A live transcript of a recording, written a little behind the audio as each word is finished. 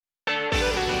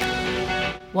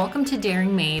Welcome to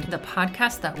Daring Made, the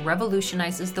podcast that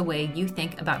revolutionizes the way you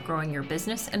think about growing your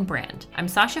business and brand. I'm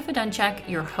Sasha Feduncek,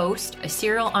 your host, a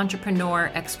serial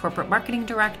entrepreneur, ex-corporate marketing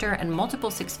director, and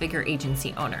multiple six-figure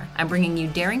agency owner. I'm bringing you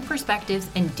daring perspectives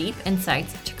and deep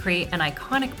insights to create an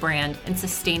iconic brand and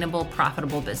sustainable,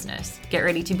 profitable business. Get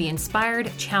ready to be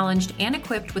inspired, challenged, and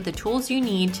equipped with the tools you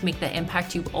need to make the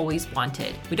impact you've always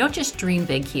wanted. We don't just dream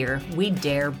big here, we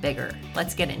dare bigger.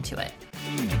 Let's get into it.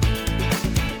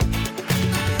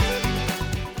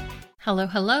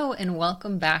 Hello, and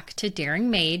welcome back to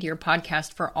Daring Made, your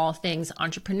podcast for all things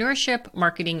entrepreneurship,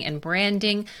 marketing, and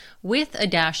branding with a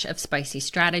dash of spicy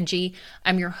strategy.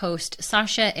 I'm your host,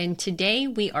 Sasha, and today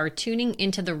we are tuning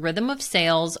into the rhythm of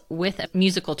sales with a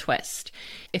musical twist.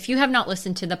 If you have not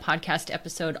listened to the podcast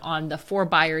episode on the 4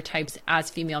 buyer types as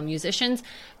female musicians,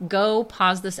 go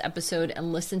pause this episode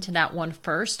and listen to that one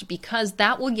first, because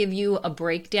that will give you a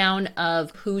breakdown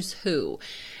of who's who.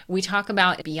 We talk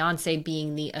about Beyonce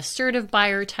being the assertive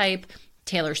buyer type,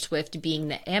 Taylor Swift being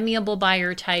the amiable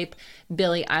buyer type,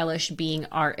 Billie Eilish being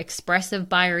our expressive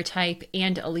buyer type,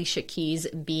 and Alicia Keys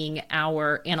being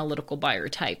our analytical buyer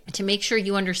type. To make sure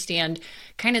you understand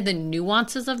kind of the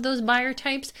nuances of those buyer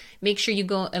types, make sure you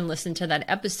go and listen to that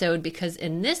episode, because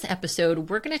in this episode,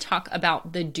 we're going to talk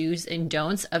about the do's and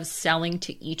don'ts of selling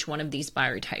to each one of these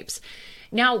buyer types.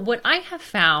 Now, what I have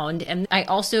found, and I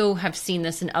also have seen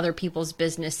this in other people's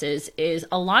businesses, is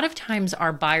a lot of times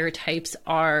our buyer types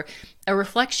are a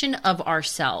reflection of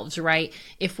ourselves, right?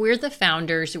 If we're the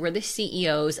founders, we're the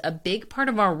CEOs, a big part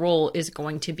of our role is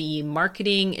going to be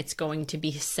marketing, it's going to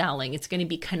be selling, it's going to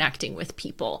be connecting with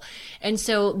people. And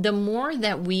so the more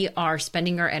that we are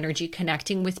spending our energy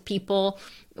connecting with people,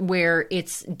 where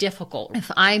it's difficult. If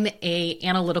I'm a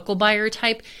analytical buyer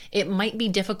type, it might be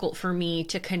difficult for me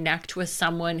to connect with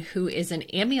someone who is an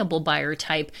amiable buyer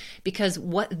type, because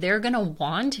what they're going to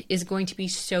want is going to be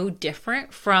so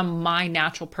different from my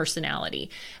natural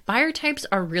personality. Buyer types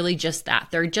are really just that.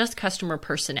 They're just customer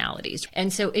personalities.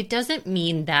 And so it doesn't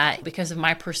mean that because of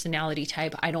my personality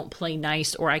type, I don't play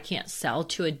nice or I can't sell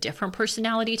to a different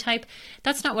personality type.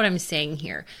 That's not what I'm saying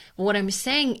here. What I'm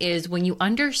saying is when you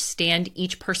understand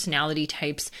each personality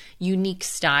type's unique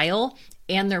style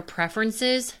and their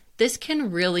preferences, this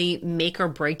can really make or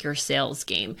break your sales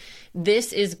game.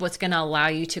 This is what's going to allow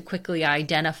you to quickly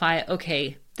identify,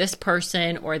 okay, this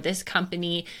person or this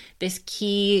company, this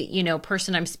key,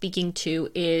 person I'm speaking to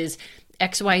is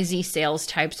XYZ sales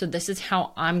type. So this is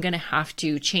how I'm going to have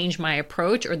to change my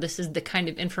approach, or this is the kind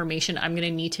of information I'm going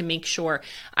to need to make sure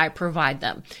I provide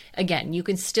them. Again, you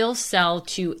can still sell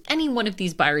to any one of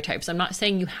these buyer types. I'm not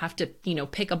saying you have to,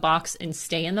 pick a box and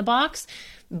stay in the box.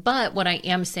 But what I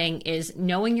am saying is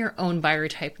knowing your own buyer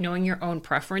type, knowing your own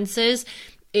preferences,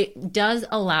 it does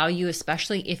allow you,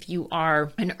 especially if you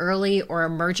are an early or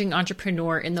emerging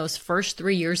entrepreneur in those first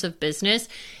 3 years of business,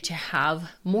 to have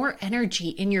more energy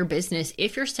in your business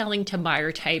if you're selling to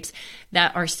buyer types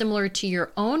that are similar to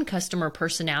your own customer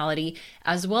personality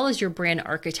as well as your brand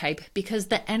archetype, because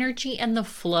the energy and the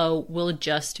flow will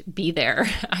just be there.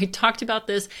 I talked about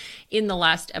this in the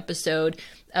last episode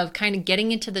of kind of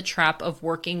getting into the trap of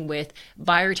working with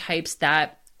buyer types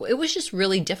that it was just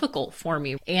really difficult for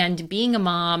me. And being a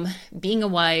mom, being a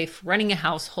wife, running a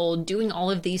household, doing all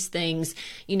of these things,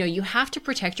 you have to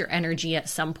protect your energy at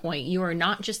some point. You are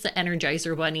not just the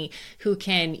Energizer Bunny who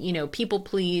can, people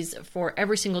please for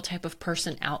every single type of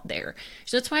person out there.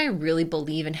 So that's why I really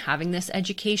believe in having this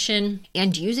education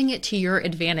and using it to your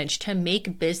advantage to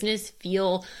make business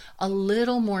feel a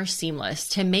little more seamless,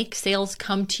 to make sales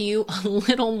come to you a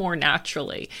little more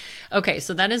naturally. Okay,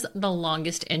 so that is the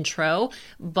longest intro,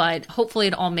 but hopefully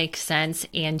it all makes sense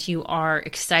and you are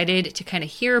excited to kind of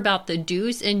hear about the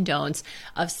do's and don'ts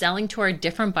of selling to our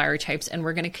different buyer types. And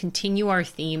we're going to continue our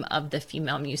theme of the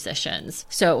female musicians.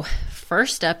 So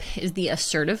first up is the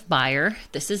assertive buyer.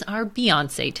 This is our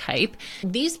Beyonce type.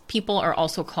 These people are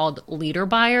also called leader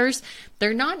buyers.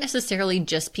 They're not necessarily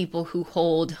just people who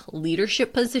hold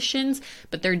leadership positions,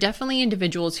 but they're definitely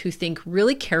individuals who think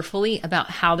really carefully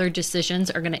about how their decisions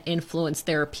are going to influence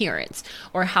their appearance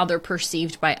or how they're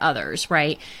perceived by others,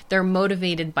 right? They're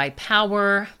motivated by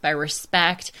power, by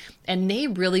respect, and they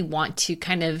really want to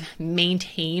kind of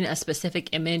maintain a specific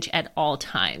image at all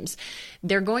times.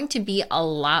 They're going to be a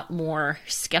lot more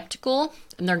skeptical,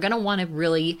 and they're going to want to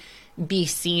really be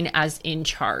seen as in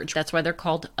charge. That's why they're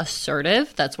called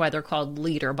assertive. That's why they're called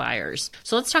leader buyers.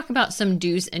 So let's talk about some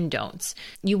do's and don'ts.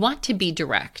 You want to be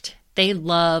direct. They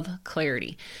love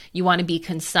clarity. You want to be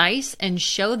concise and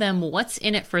show them what's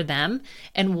in it for them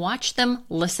and watch them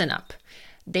listen up.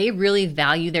 They really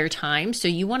value their time. So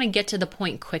you want to get to the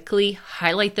point quickly,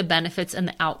 highlight the benefits and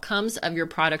the outcomes of your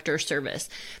product or service.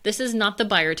 This is not the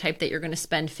buyer type that you're going to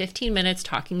spend 15 minutes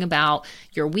talking about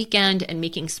your weekend and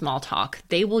making small talk.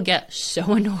 They will get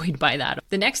so annoyed by that.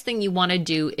 The next thing you want to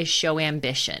do is show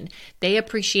ambition. They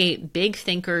appreciate big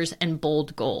thinkers and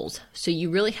bold goals. So you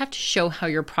really have to show how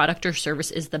your product or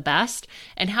service is the best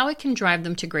and how it can drive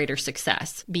them to greater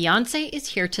success. Beyonce is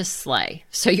here to slay.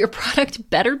 So your product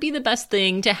better be the best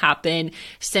thing to happen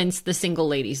since the single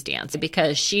ladies dance,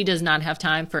 because she does not have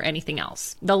time for anything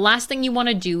else. The last thing you want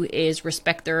to do is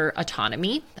respect their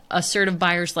autonomy. Assertive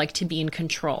buyers like to be in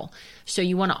control. So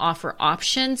you want to offer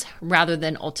options rather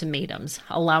than ultimatums,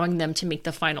 allowing them to make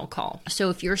the final call. So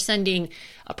if you're sending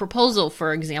a proposal,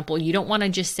 for example, you don't want to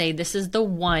just say, this is the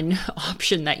one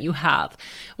option that you have.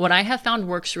 What I have found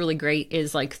works really great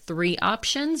is like 3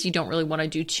 options. You don't really want to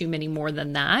do too many more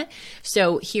than that.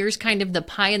 So here's kind of the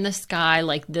pie in the sky,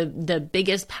 like the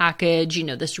biggest package,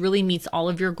 this really meets all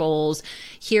of your goals.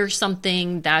 Here's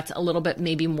something that's a little bit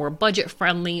maybe more budget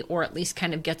friendly, or at least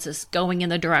kind of gets us going in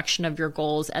the direction of your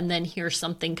goals. And then here's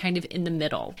something kind of in the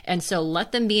middle. And so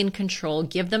let them be in control,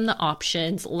 give them the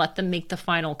options, let them make the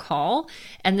final call,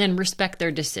 and then respect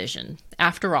their decision.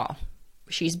 After all,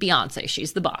 she's Beyonce.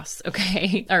 She's the boss.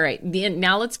 Okay. All right.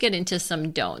 Now let's get into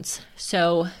some don'ts.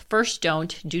 So first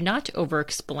don't, do not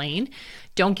over-explain.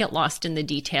 Don't get lost in the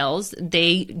details.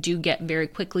 They do get very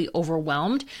quickly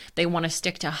overwhelmed. They want to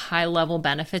stick to high-level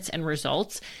benefits and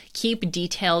results. Keep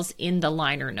details in the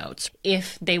liner notes.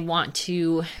 If they want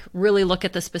to really look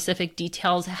at the specific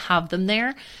details, have them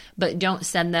there, but don't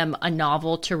send them a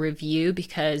novel to review,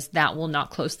 because that will not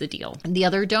close the deal. And the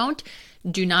other don't,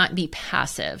 do not be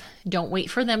passive. Don't wait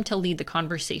for them to lead the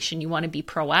conversation. You want to be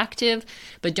proactive,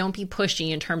 but don't be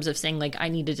pushy in terms of saying like, I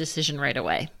need a decision right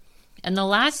away. And the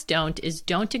last don't is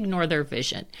don't ignore their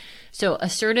vision. So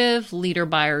assertive leader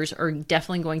buyers are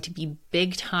definitely going to be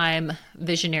big time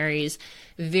visionaries,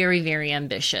 very, very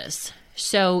ambitious.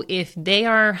 So if they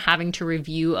are having to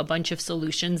review a bunch of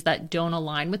solutions that don't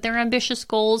align with their ambitious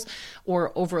goals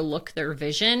or overlook their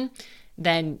vision,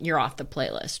 then you're off the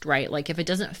playlist, right? Like if it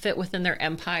doesn't fit within their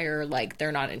empire, like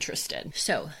they're not interested.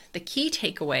 So the key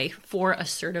takeaway for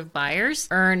assertive buyers: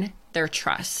 earn their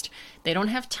trust. They don't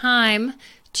have time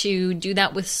to do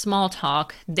that with small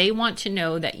talk. They want to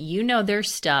know that you know their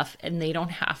stuff, and they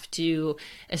don't have to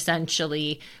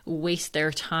essentially waste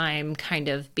their time kind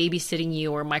of babysitting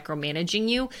you or micromanaging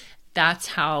you. That's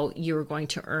how you're going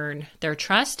to earn their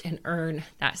trust and earn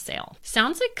that sale.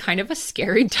 Sounds like kind of a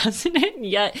scary, doesn't it?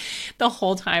 Yet the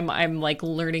whole time I'm like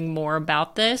learning more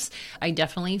about this, I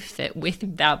definitely fit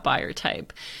with that buyer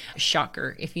type.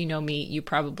 Shocker. If you know me, you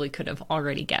probably could have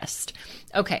already guessed.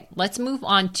 Okay, let's move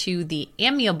on to the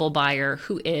amiable buyer,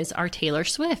 who is our Taylor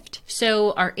Swift.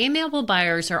 So our amiable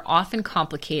buyers are often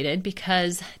complicated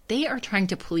because they are trying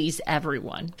to please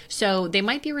everyone. So they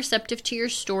might be receptive to your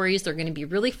stories. They're going to be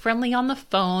really friendly on the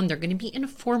phone. They're going to be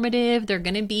informative. They're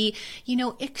going to be,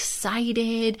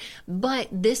 excited. But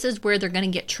this is where they're going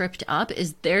to get tripped up,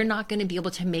 is they're not going to be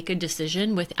able to make a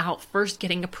decision without first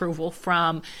getting approval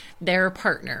from their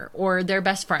partner or their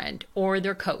best friend or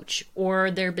their coach or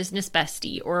their business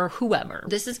bestie or whoever.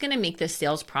 This is going to make this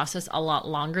sales process a lot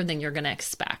longer than you're going to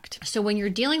expect. So when you're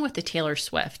dealing with the Taylor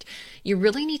Swift, you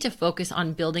really need to focus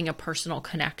on building a personal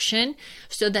connection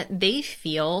so that they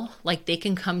feel like they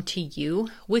can come to you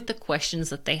with the questions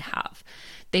that they have.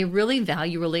 They really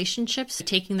value relationships,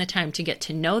 taking the time to get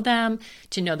to know them,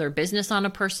 to know their business on a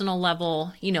personal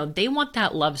level. They want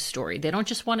that love story. They don't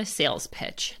just want a sales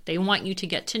pitch. They want you to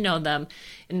get to know them,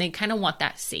 and they kind of want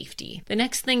that safety. The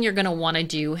next thing you're going to want to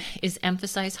do is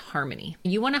emphasize harmony.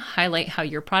 You want to highlight how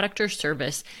your product or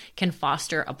service can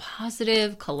foster a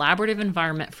positive, collaborative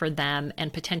environment for them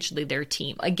and potentially their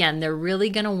team. Again, they're really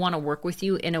going to want to work with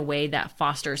you in a way that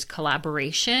fosters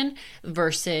collaboration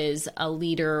versus a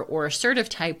leader or assertive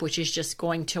type, which is just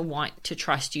going to want to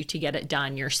trust you to get it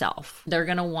done yourself. They're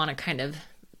going to want to kind of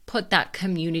put that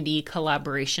community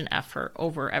collaboration effort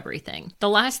over everything. The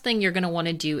last thing you're going to want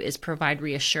to do is provide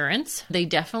reassurance. They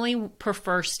definitely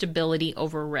prefer stability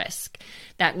over risk.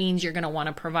 That means you're going to want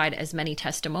to provide as many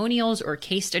testimonials or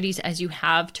case studies as you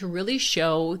have to really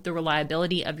show the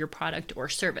reliability of your product or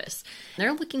service.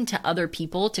 They're looking to other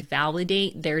people to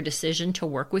validate their decision to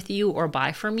work with you or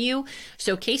buy from you.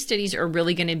 So case studies are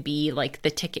really going to be like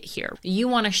the ticket here. You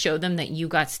want to show them that you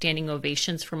got standing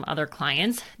ovations from other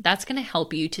clients. That's going to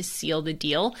help you to to seal the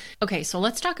deal. Okay, so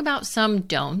let's talk about some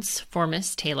don'ts for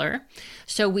Miss Taylor.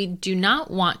 So we do not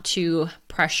want to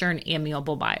pressure an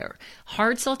amiable buyer.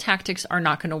 Hard sell tactics are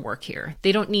not going to work here.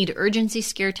 They don't need urgency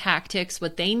scare tactics.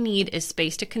 What they need is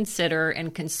space to consider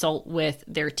and consult with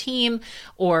their team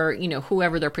or,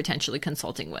 whoever they're potentially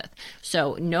consulting with.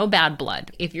 So no bad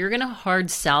blood. If you're going to hard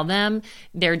sell them,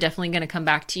 they're definitely going to come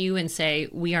back to you and say,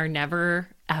 we are never,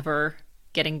 ever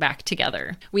getting back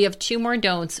together. We have 2 more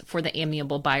don'ts for the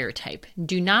amiable buyer type.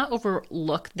 Do not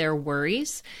overlook their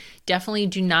worries. Definitely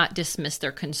do not dismiss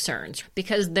their concerns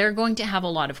because they're going to have a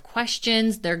lot of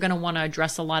questions. They're going to want to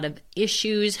address a lot of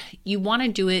issues. You want to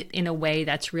do it in a way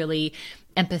that's really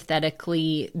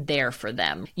empathetically there for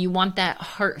them. You want that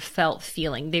heartfelt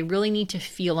feeling. They really need to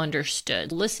feel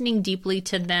understood. Listening deeply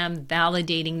to them,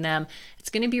 validating them, it's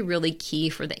going to be really key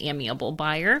for the amiable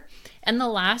buyer. And the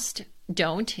last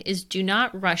don't is do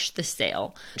not rush the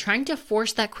sale. Trying to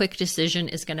force that quick decision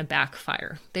is going to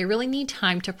backfire. They really need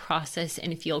time to process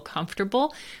and feel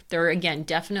comfortable. They're, again,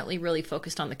 definitely really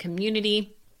focused on the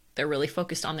community. They're really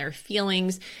focused on their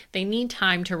feelings. They need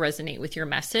time to resonate with your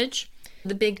message.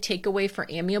 The big takeaway for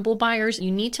amiable buyers, you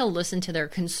need to listen to their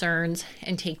concerns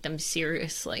and take them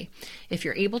seriously. If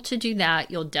you're able to do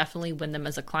that, you'll definitely win them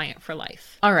as a client for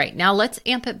life. All right, now let's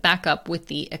amp it back up with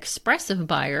the expressive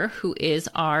buyer, who is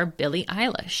our Billie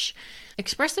Eilish.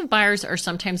 Expressive buyers are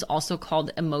sometimes also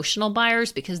called emotional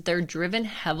buyers because they're driven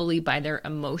heavily by their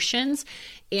emotions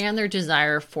and their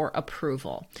desire for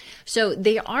approval. So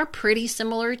they are pretty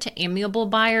similar to amiable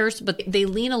buyers, but they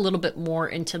lean a little bit more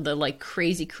into the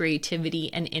crazy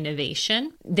creativity and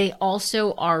innovation. They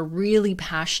also are really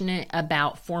passionate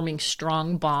about forming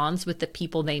strong bonds with the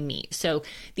people they meet. So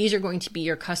these are going to be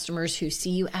your customers who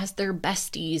see you as their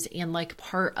besties and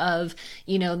part of,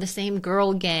 the same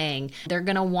girl gang. They're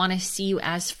going to want to see you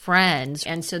as friends.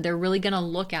 And so they're really going to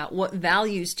look at what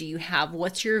values do you have?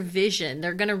 What's your vision?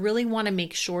 They're going to really want to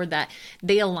make sure that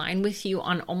they align with you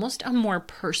on almost a more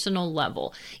personal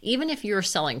level. Even if you're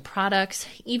selling products,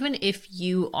 even if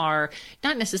you are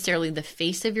not necessarily the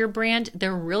face of your brand,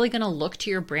 they're really going to look to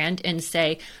your brand and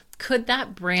say, could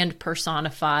that brand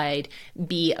personified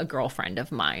be a girlfriend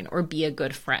of mine or be a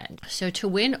good friend? So to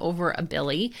win over a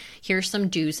Billie, here's some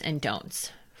do's and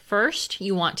don'ts. First,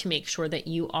 you want to make sure that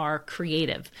you are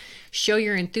creative. Show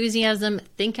your enthusiasm,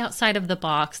 think outside of the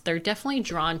box. They're definitely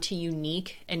drawn to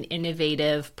unique and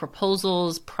innovative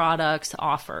proposals, products,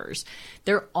 offers.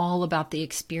 They're all about the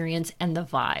experience and the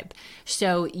vibe.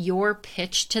 So your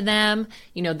pitch to them,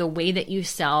 the way that you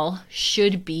sell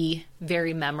should be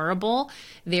very memorable,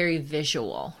 very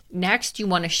visual. Next, you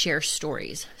want to share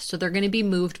stories. So they're going to be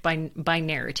moved by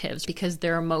narratives because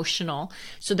they're emotional.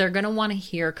 So they're going to want to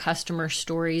hear customer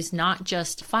stories, not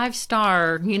just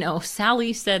 5-star,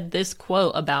 Sally said this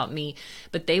quote about me,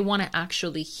 but they want to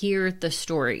actually hear the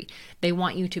story. They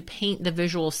want you to paint the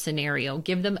visual scenario,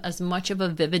 give them as much of a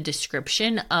vivid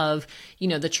description of,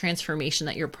 the transformation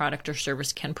that your product or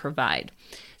service can provide.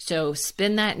 So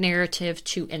spin that narrative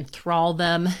to enthrall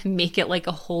them, make it like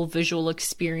a whole visual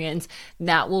experience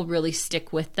that will really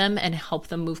stick with them and help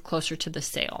them move closer to the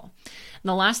sale. And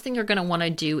the last thing you're going to want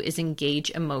to do is engage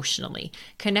emotionally.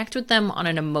 Connect with them on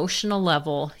an emotional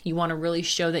level. You want to really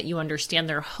show that you understand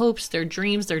their hopes, their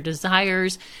dreams, their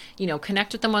desires.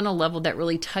 Connect with them on a level that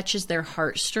really touches their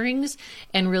heartstrings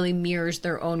and really mirrors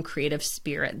their own creative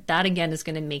spirit. That, again, is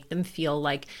going to make them feel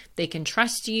like they can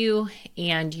trust you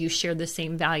and you share the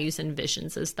same values and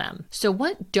visions as them. So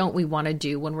what don't we want to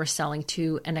do when we're selling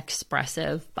to an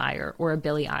expressive buyer or a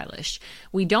Billie Eilish?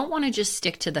 We don't want to just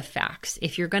stick to the facts.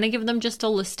 If you're going to give them just a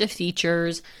list of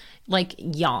features,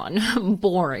 yawn,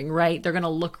 boring, right? They're going to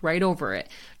look right over it.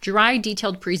 Dry,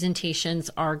 detailed presentations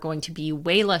are going to be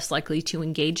way less likely to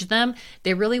engage them.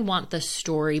 They really want the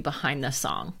story behind the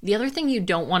song. The other thing you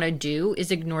don't want to do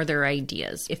is ignore their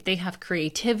ideas. If they have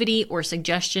creativity or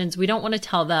suggestions, we don't want to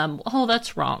tell them, oh,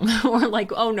 that's wrong, or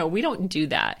oh no, we don't do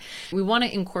that. We want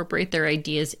to incorporate their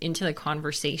ideas into the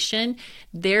conversation.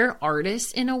 They're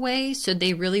artists in a way, so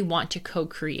they really want to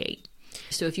co-create.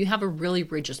 So if you have a really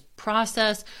rigid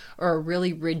process or a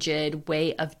really rigid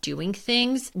way of doing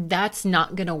things, that's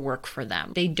not going to work for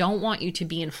them. They don't want you to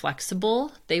be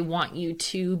inflexible. They want you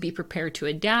to be prepared to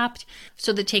adapt.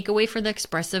 So the takeaway for the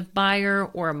expressive buyer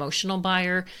or emotional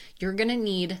buyer, you're going to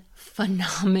need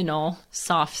phenomenal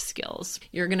soft skills.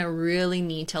 You're going to really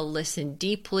need to listen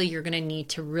deeply. You're going to need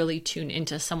to really tune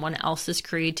into someone else's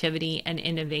creativity and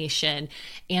innovation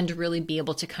and really be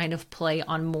able to kind of play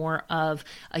on more of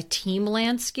a team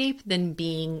landscape than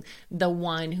being the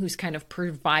one who's kind of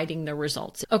providing the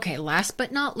results. Okay, last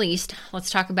but not least, let's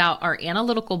talk about our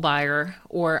analytical buyer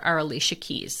or our Alicia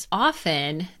Keys.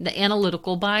 Often, the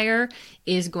analytical buyer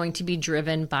is going to be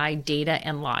driven by data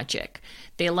and logic.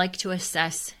 They like to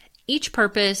assess each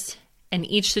purpose and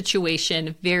each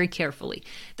situation very carefully.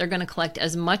 They're going to collect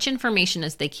as much information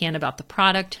as they can about the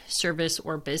product, service,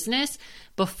 or business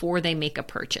before they make a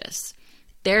purchase.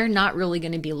 They're not really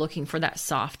going to be looking for that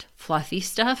soft, fluffy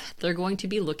stuff. They're going to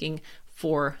be looking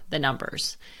for the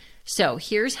numbers. So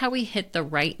here's how we hit the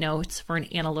right notes for an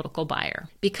analytical buyer.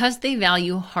 Because they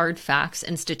value hard facts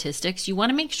and statistics, you want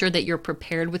to make sure that you're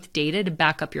prepared with data to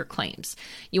back up your claims.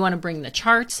 You want to bring the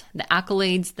charts, the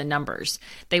accolades, the numbers.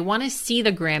 They want to see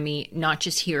the Grammy, not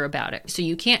just hear about it. So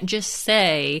you can't just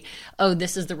say, oh,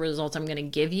 this is the result I'm going to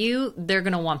give you. They're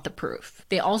going to want the proof.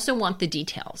 They also want the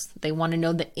details. They want to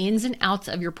know the ins and outs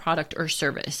of your product or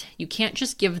service. You can't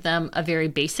just give them a very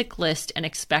basic list and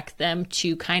expect them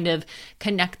to kind of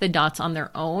connect the dots on their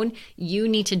own. You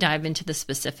need to dive into the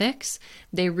specifics.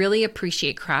 They really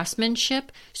appreciate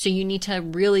craftsmanship, so you need to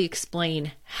really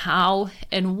explain how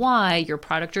and why your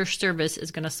product or service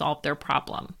is going to solve their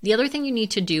problem. The other thing you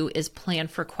need to do is plan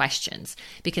for questions,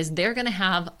 because they're going to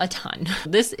have a ton.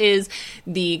 This is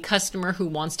the customer who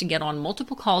wants to get on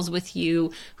multiple calls with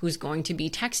you, who's going to be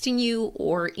texting you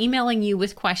or emailing you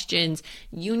with questions.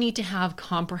 You need to have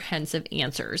comprehensive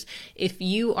answers. If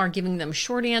you are giving them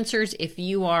short answers, if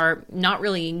you are not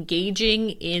really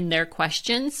engaging in their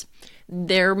questions,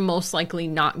 they're most likely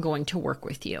not going to work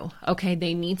with you. Okay,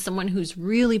 they need someone who's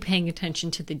really paying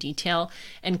attention to the detail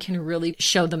and can really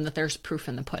show them that there's proof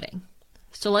in the pudding.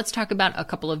 So let's talk about a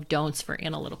couple of don'ts for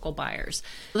analytical buyers.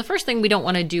 The first thing we don't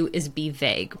want to do is be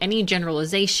vague. Any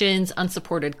generalizations,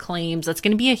 unsupported claims, that's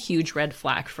going to be a huge red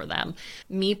flag for them.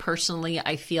 Me personally,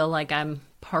 I feel like I'm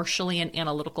partially an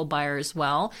analytical buyer as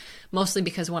well, mostly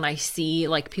because when I see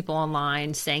like people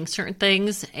online saying certain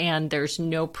things and there's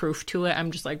no proof to it,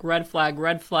 I'm just like red flag,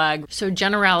 red flag. So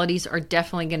generalities are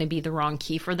definitely going to be the wrong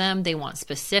key for them. They want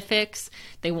specifics,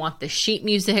 they want the sheet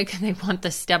music, they want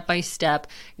the step-by-step,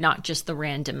 not just the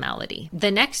random melody. The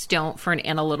next don't for an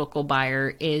analytical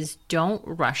buyer is don't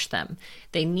rush them.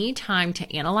 They need time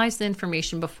to analyze the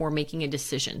information before making a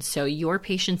decision. So your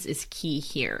patience is key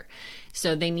here.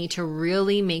 So they need to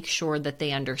really make sure that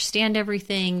they understand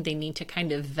everything. They need to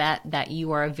kind of vet that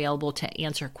you are available to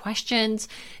answer questions.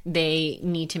 They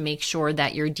need to make sure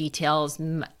that your details,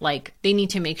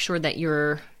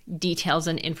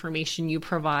 and information you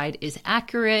provide is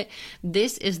accurate.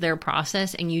 This is their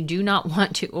process and you do not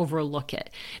want to overlook it.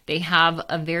 They have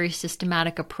a very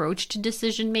systematic approach to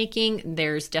decision making.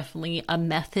 There's definitely a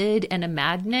method and a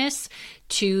madness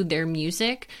to their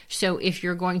music. So if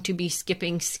you're going to be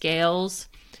skipping steps,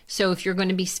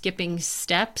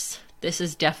 this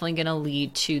is definitely going to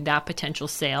lead to that potential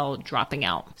sale dropping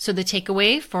out. So the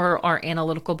takeaway for our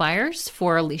analytical buyers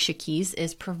for Alicia Keys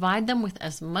is provide them with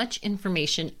as much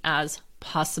information as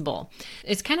possible.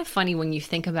 It's kind of funny when you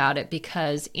think about it,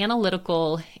 because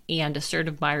analytical and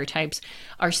assertive buyer types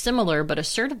are similar, but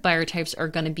assertive buyer types are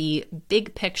going to be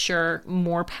big picture,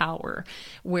 more power,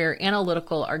 where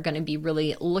analytical are going to be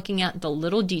really looking at the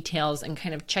little details and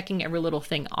kind of checking every little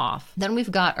thing off. Then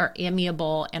we've got our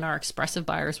amiable and our expressive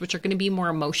buyers, which are going to be more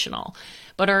emotional.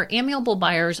 But our amiable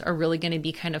buyers are really going to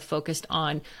be kind of focused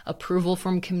on approval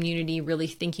from community, really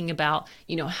thinking about,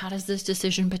 how does this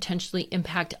decision potentially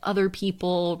impact other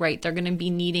people, right? They're going to be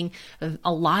needing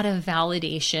a lot of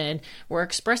validation, where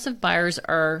expressive buyers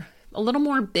are a little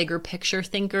more bigger picture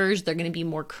thinkers. They're going to be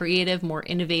more creative, more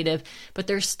innovative, but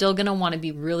they're still going to want to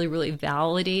be really, really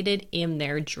validated in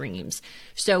their dreams.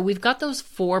 So we've got those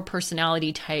 4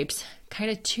 personality types. Kind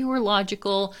of 2 are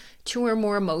logical, 2 are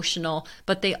more emotional,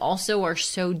 but they also are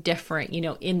so different,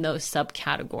 in those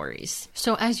subcategories.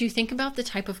 So as you think about the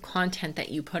type of content that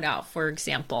you put out, for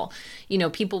example,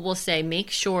 people will say, make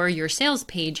sure your sales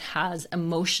page has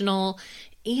emotional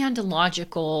and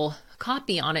logical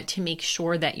copy on it to make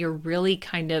sure that you're really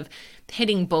kind of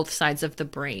hitting both sides of the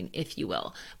brain, if you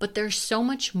will. But there's so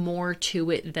much more to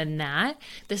it than that.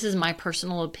 This is my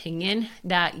personal opinion,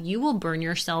 that you will burn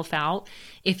yourself out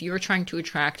if you're trying to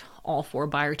attract all 4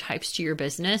 buyer types to your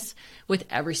business with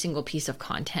every single piece of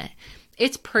content.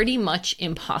 It's pretty much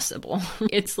impossible.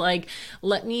 It's like,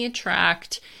 let me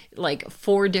attract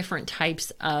 4 different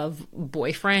types of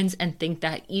boyfriends and think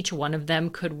that each one of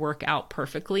them could work out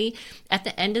perfectly. At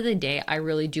the end of the day, I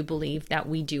really do believe that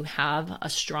we do have a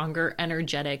stronger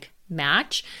energetic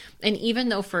match. And even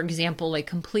though, for example,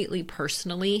 completely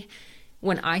personally,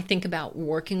 when I think about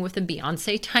working with a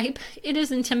Beyonce type, it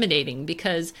is intimidating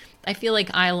because I feel like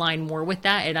I align more with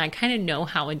that, and I kind of know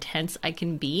how intense I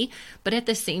can be. But at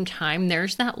the same time,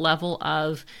 there's that level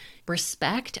of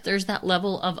respect. There's that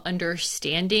level of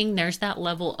understanding. There's that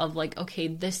level of like, okay,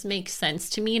 this makes sense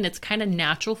to me. And it's kind of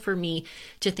natural for me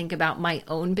to think about my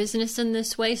own business in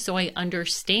this way. So I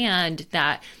understand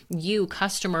that you,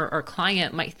 customer or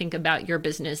client, might think about your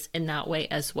business in that way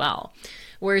as well.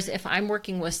 Whereas if I'm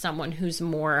working with someone who's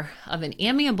more of an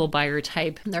amiable buyer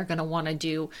type, they're going to want to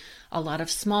do a lot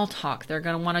of small talk. They're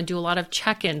going to want to do a lot of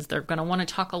check-ins. They're going to want to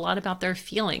talk a lot about their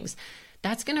feelings.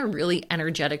 That's going to really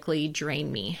energetically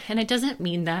drain me. And it doesn't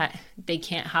mean that they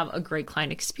can't have a great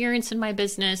client experience in my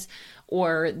business,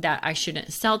 or that I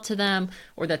shouldn't sell to them,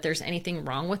 or that there's anything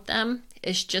wrong with them.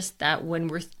 It's just that when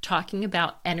we're talking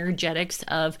about energetics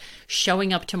of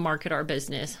showing up to market our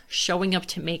business, showing up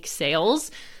to make sales,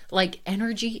 like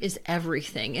energy is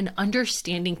everything, and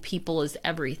understanding people is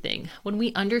everything. When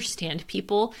we understand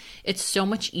people, it's so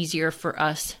much easier for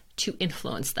us to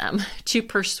influence them, to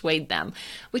persuade them,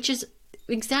 which is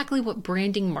exactly what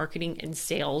branding, marketing, and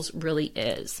sales really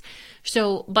is.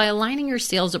 So by aligning your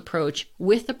sales approach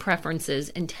with the preferences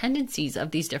and tendencies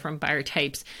of these different buyer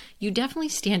types, you definitely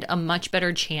stand a much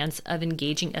better chance of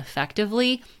engaging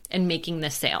effectively and making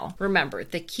the sale. Remember,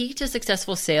 the key to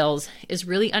successful sales is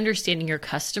really understanding your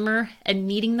customer and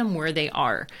meeting them where they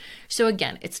are. So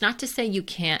again, it's not to say you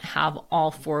can't have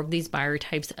all 4 of these buyer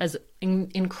types as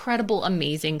incredible,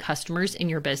 amazing customers in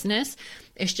your business.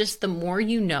 It's just the more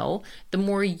you know, the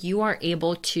more you are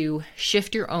able to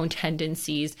shift your own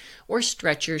tendencies or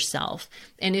stretch yourself.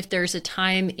 And if there's a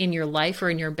time in your life or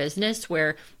in your business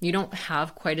where you don't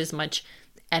have quite as much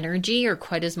energy or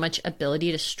quite as much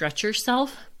ability to stretch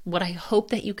yourself, what I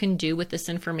hope that you can do with this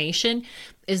information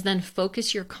is then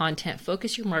focus your content,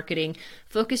 focus your marketing,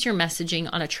 focus your messaging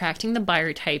on attracting the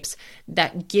buyer types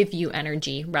that give you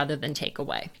energy rather than take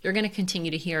away. You're going to continue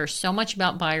to hear so much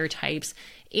about buyer types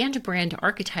and brand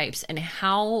archetypes and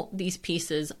how these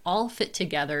pieces all fit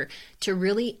together to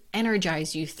really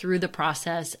energize you through the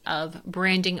process of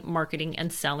branding, marketing,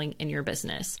 and selling in your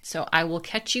business. So I will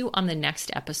catch you on the next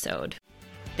episode.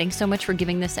 Thanks so much for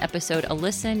giving this episode a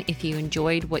listen. If you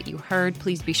enjoyed what you heard,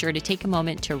 please be sure to take a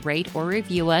moment to rate or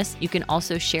review us. You can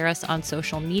also share us on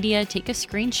social media. Take a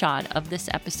screenshot of this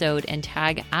episode and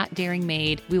tag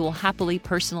 @DaringMade. We will happily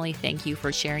personally thank you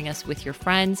for sharing us with your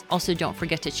friends. Also, don't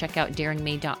forget to check out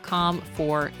daringmade.com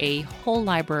for a whole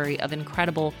library of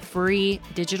incredible free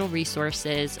digital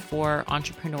resources for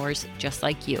entrepreneurs just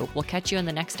like you. We'll catch you in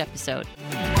the next episode.